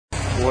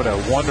What a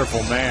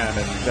wonderful man,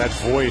 and that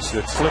voice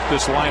that flipped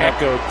this line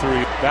echoed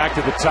through. Back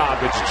to the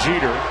top, it's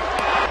Jeter.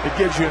 It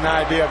gives you an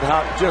idea of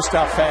just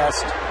how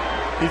fast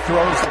he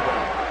throws the ball.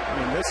 I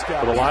mean, this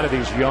guy. With a lot of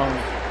these young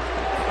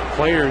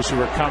players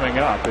who are coming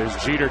up, as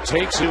Jeter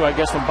takes it. I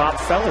guess when Bob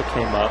Feller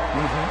came up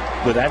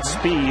with that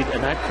speed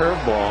and that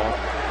curveball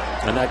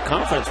and that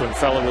confidence when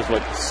Feller was,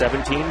 what,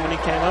 17 when he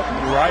came up?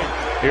 Right.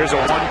 Here's a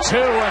 1-2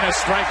 and a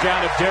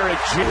strikeout of Derek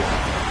Jeter.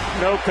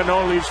 No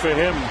cannolis for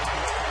him.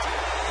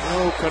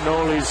 No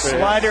cannolis for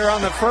Slider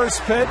on the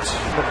first pitch.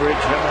 The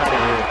bridge, him out of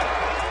here.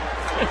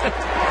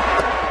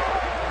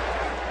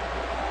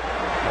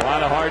 A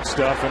lot of hard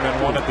stuff, and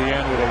then one at the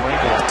end with a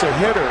wrinkle. It's a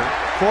hitter,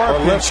 or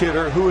a pinch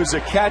hitter, who is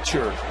a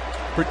catcher,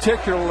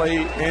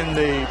 particularly in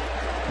the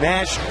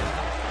National.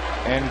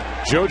 And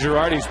Joe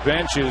Girardi's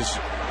bench is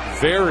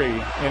very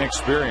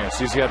inexperienced.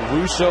 He's got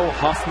Russo,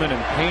 Huffman,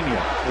 and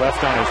Pena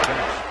left on his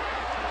bench.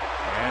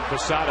 And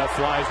Posada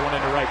flies one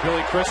into right.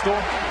 Billy Crystal.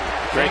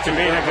 Great to be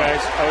here,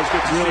 guys. Always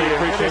good to really see you.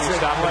 Appreciate you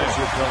stopping us.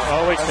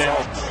 Always, man.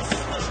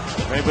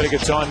 If anybody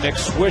gets on, Nick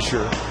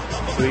Swisher.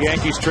 The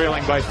Yankees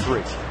trailing by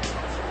 3.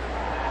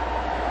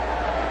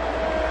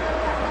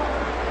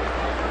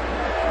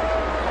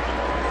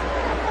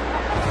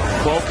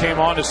 Kuo came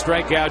on to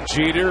strike out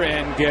Jeter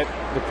and get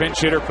the pinch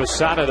hitter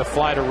Posada to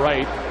fly to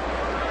right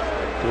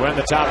to end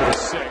the top of the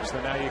 6th.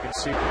 And now you can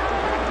see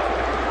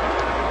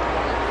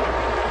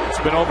it's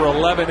been over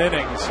 11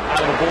 innings out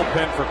of the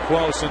bullpen for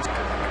Kuo since.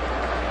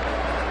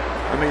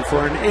 I mean,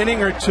 for an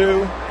inning or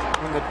two,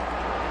 when the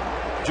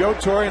Joe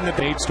Torre and the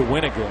needs to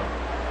win again.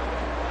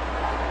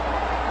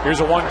 Here's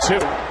a 1-2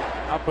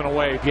 up and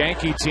away.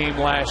 Yankee team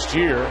last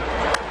year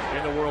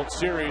in the World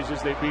Series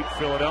as they beat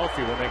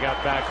Philadelphia when they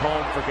got back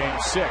home for Game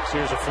 6.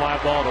 Here's a fly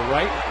ball to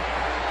right.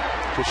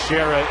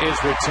 Teixeira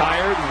is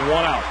retired.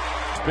 1 out.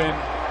 It's been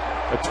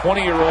a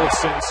 20-year-old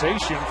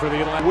sensation for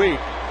the Atlanta week.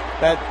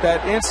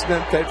 That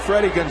incident that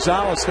Freddie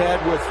Gonzalez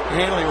had with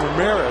Hanley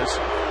Ramirez,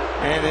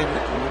 and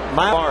in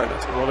my part,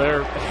 well,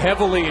 they're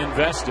heavily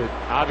invested,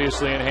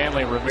 obviously, in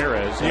Hanley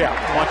Ramirez. Yeah,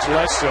 much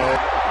less so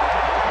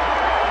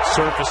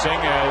surfacing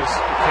as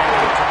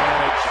candidate to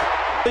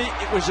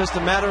manage. It was just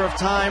a matter of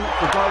time,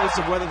 regardless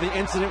of whether the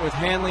incident with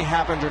Hanley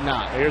happened or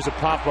not. Here's a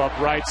pop-up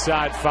right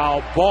side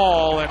foul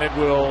ball, and it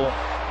will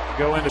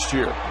go in this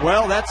year.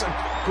 Well, that's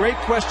a great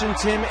question,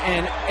 Tim,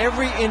 and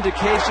every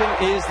indication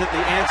is that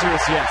the answer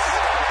is yes.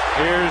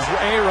 Here's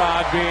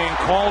A-Rod being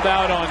called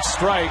out on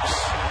strikes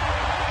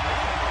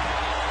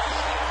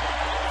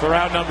for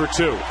out number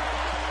 2.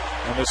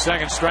 And the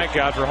second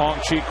strikeout for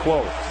Chih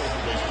Kuo.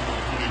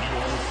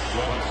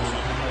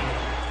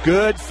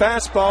 Good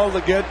fastball to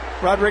get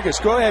Rodriguez.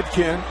 Go ahead,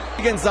 Ken.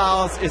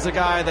 Gonzalez is a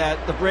guy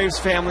that the Braves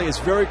family is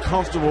very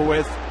comfortable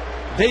with.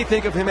 They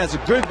think of him as a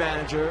good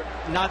manager,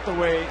 not the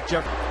way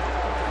Jeff.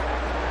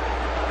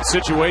 The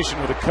situation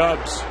with the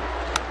Cubs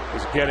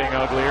is getting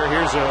uglier.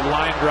 Here's a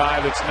line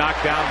drive that's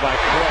knocked down by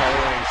Kuo,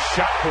 and he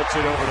shot puts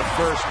it over the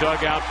first,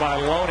 dug out by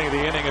Loney.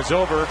 The inning is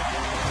over.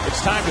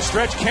 It's time to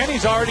stretch.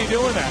 Kenny's already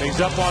doing that. He's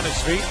up on his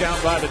feet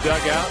down by the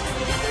dugout.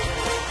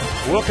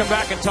 We'll come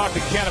back and talk to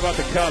Ken about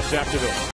the Cubs after this.